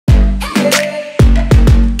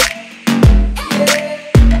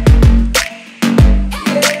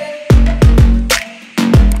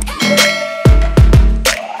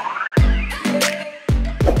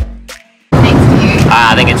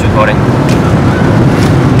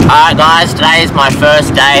Alright guys, today is my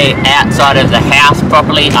first day outside of the house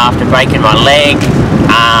properly after breaking my leg.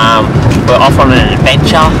 We're off on an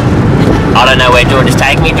adventure. I don't know where Georgia's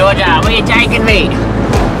taking me. Georgia, where are you taking me?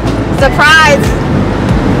 Surprise!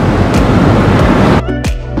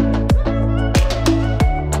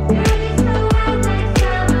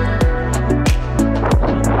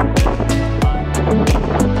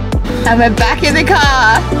 And we're back in the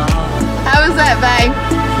car. How was that, babe?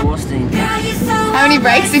 Exhausting. How many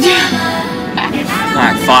breaks did you have?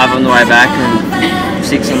 Like 5 on the way back and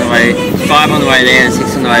 6 on the way, 5 on the way there and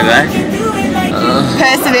 6 on the way back.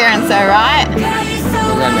 Perseverance though, right?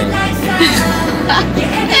 What does that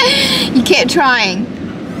mean? You kept trying.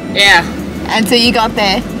 Yeah. Until you got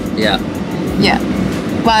there. Yeah. Yeah.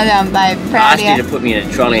 Well done, babe. Proud of you. I asked you to put me in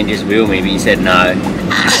a trolley and just wheel me, but you said no.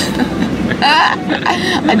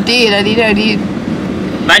 I did.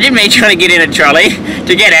 Imagine me trying to get in a trolley.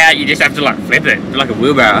 To get out, you just have to like flip it, like a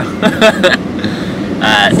wheelbarrow.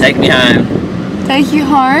 Take me home. Take you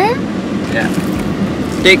home? Yeah.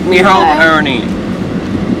 Take me home, Ernie.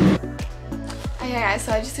 Okay guys,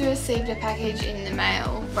 so I just received a package in the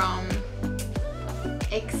mail from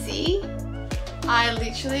EXIE. I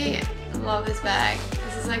literally love this bag.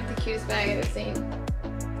 This is like the cutest bag I've ever seen.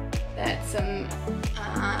 That some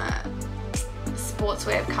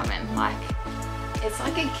sportswear have come in. Like, it's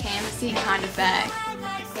like a canvasy kind of bag. I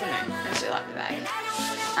don't know, I actually like the bag.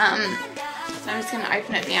 So I'm just going to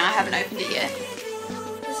open it now. I haven't opened it yet.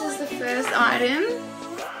 This is the first item.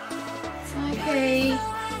 It's like a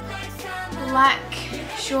black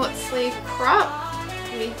short sleeve crop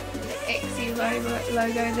with the EXIE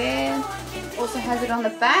logo there. Also has it on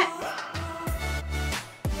the back.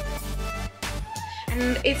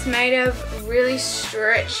 And it's made of really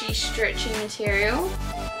stretchy material.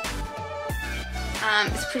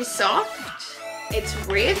 It's pretty soft. It's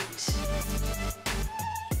ribbed.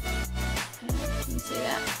 Can you see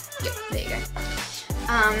that? Yep, there you go.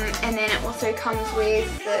 And then it also comes with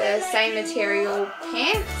the same material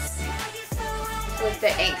pants with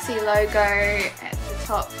the EXIE logo at the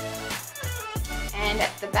top and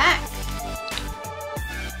at the back.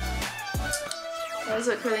 Those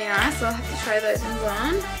look really nice, so I'll have to try those ones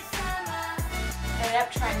on. I ended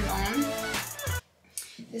up trying them on.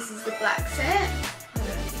 This is the black set. I don't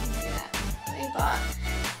know if you can see that, but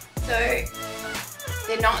so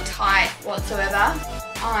they're not tight whatsoever.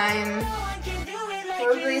 I'm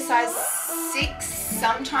probably a size 6,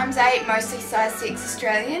 sometimes 8, mostly size 6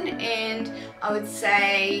 Australian, and I would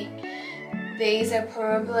say these are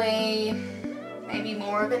probably maybe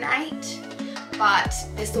more of an 8, but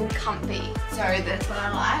they're still comfy, so that's what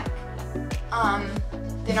I like.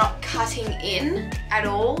 They're not cutting in at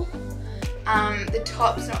all. The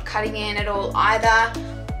top's not cutting in at all either.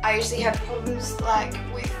 I usually have problems like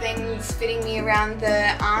with things fitting me around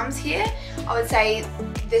the arms here. I would say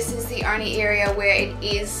this is the only area where it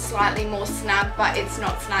is slightly more snug, but it's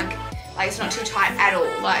not snug, like it's not too tight at all.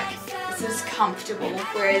 Like, this is comfortable,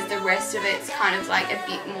 whereas the rest of it's kind of like a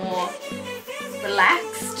bit more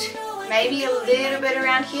relaxed. Maybe a little bit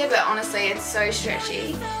around here, but honestly it's so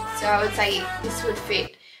stretchy. So I would say this would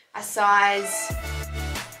fit a size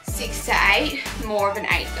 6 to 8, more of an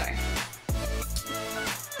 8 though.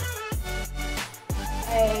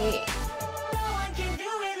 A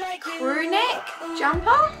crew neck jumper,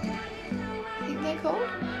 I think they're called.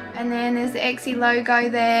 And then there's the EXIE logo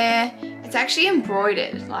there. It's actually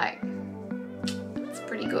embroidered, like, it's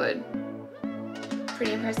pretty good.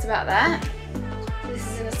 Pretty impressed about that. This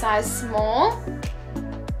is in a size small.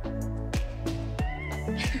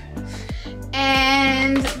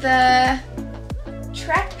 And the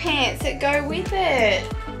track pants that go with it.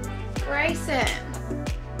 Grayson.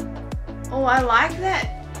 Oh, I like that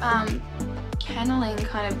paneling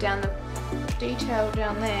kind of down the detail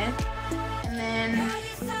down there. And then,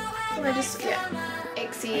 what I just get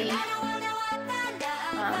EXIE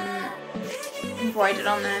embroidered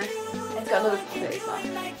on there. It's got a little pocket as well.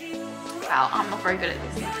 Wow, I'm not very good at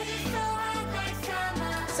this.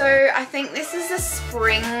 So I think this is a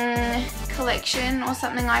spring collection or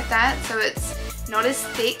something like that. So it's not as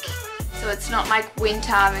thick. So it's not like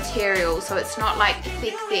winter material. So it's not like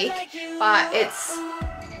thick, but it's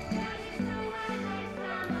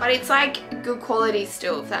like good quality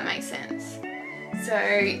still, if that makes sense. So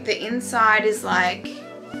the inside is like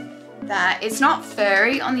that. It's not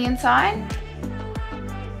furry on the inside,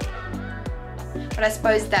 but I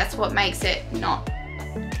suppose that's what makes it not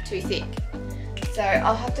too thick. So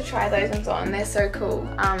I'll have to try those ones on. They're so cool.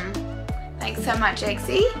 Thanks so much,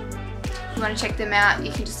 EXIE. If you want to check them out,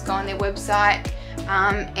 you can just go on their website,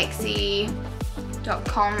 exie.com,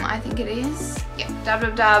 I think it is. Yeah,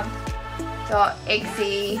 www. Okay,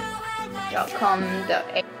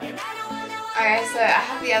 so I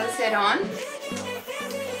have the other set on.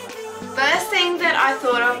 First thing that I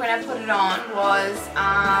thought of when I put it on was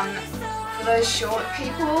for those short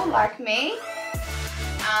people like me,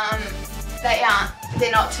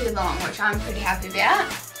 they're not too long, which I'm pretty happy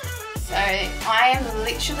about. So I am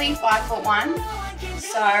literally 5'1",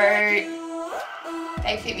 so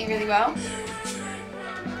they fit me really well.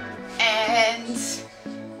 And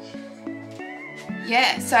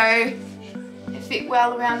yeah, so they fit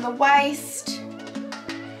well around the waist.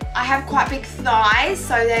 I have quite big thighs,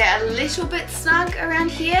 so they're a little bit snug around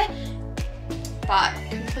here, but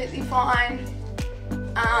completely fine.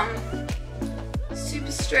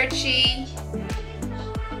 Super stretchy.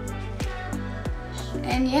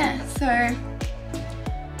 And yeah, so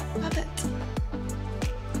love it.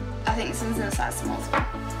 I think this one's in a size small as well.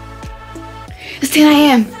 It's 10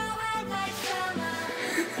 AM.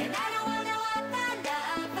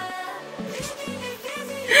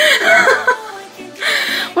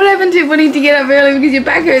 What happened to wanting to get up early because your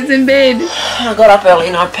back hurts in bed? I got up early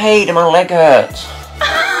and I peed and my leg hurts.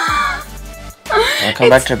 I come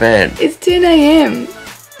back to bed. It's 10 AM.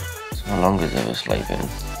 It's my longest ever sleeping.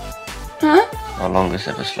 Huh? My longest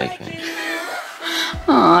ever sleeping.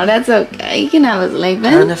 Oh, that's okay. You can have a sleep in.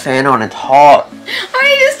 Turn the fan on, it's hot. Oh,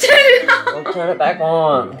 you just turned it on. I'll turn it back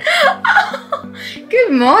on.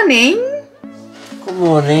 Good morning. Good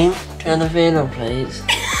morning. Turn the fan on, please.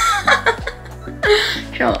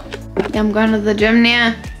 Sure. I'm going to the gym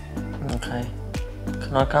now. Okay.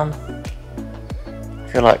 Can I come? I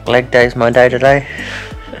feel like leg day's my day today.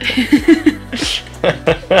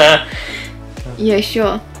 Yeah,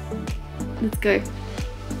 sure. Let's go.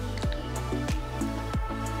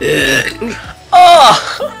 Oh!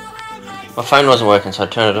 My phone wasn't working, so I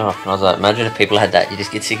turned it off. And I was like, imagine if people had that. You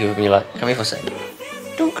just get sick of it and you're like, come here for a second.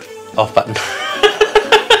 Dunk. Off button.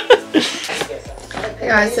 Hey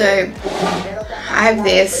guys, so I have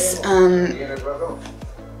this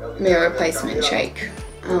mirror replacement shake.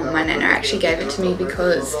 My nana actually gave it to me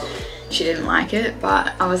because she didn't like it,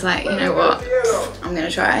 but I was like, you know what, I'm gonna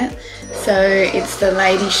try it. So it's the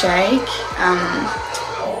Lady Shake,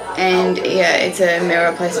 and yeah, it's a mirror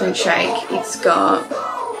replacement shake. It's got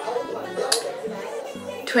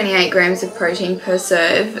 28 grams of protein per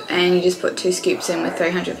serve, and you just put 2 scoops in with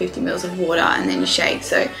 350 mils of water, and then you shake.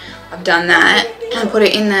 So I've done that and put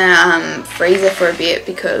it in the freezer for a bit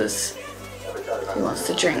because who wants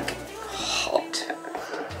to drink hot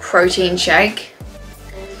protein shake?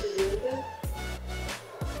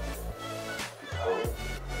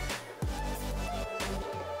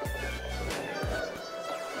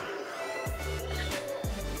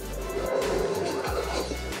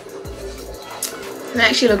 I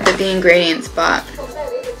haven't actually looked at the ingredients, but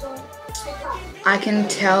I can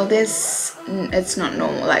tell this, it's not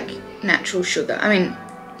normal, like natural sugar. I mean,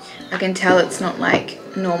 I can tell it's not like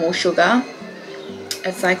normal sugar.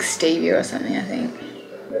 It's like stevia or something, I think.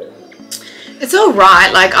 It's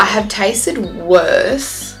alright, like I have tasted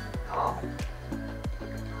worse.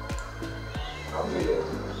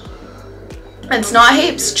 It's not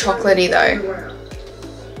heaps chocolatey though.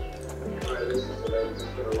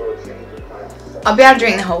 I'll be able to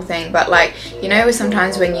drink the whole thing, but like, you know,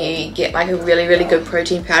 sometimes when you get like a really, really good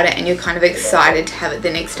protein powder and you're kind of excited to have it the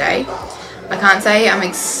next day. I can't say I'm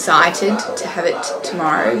excited to have it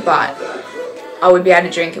tomorrow, but I would be able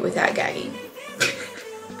to drink it without gagging.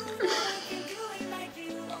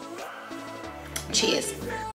 Cheers.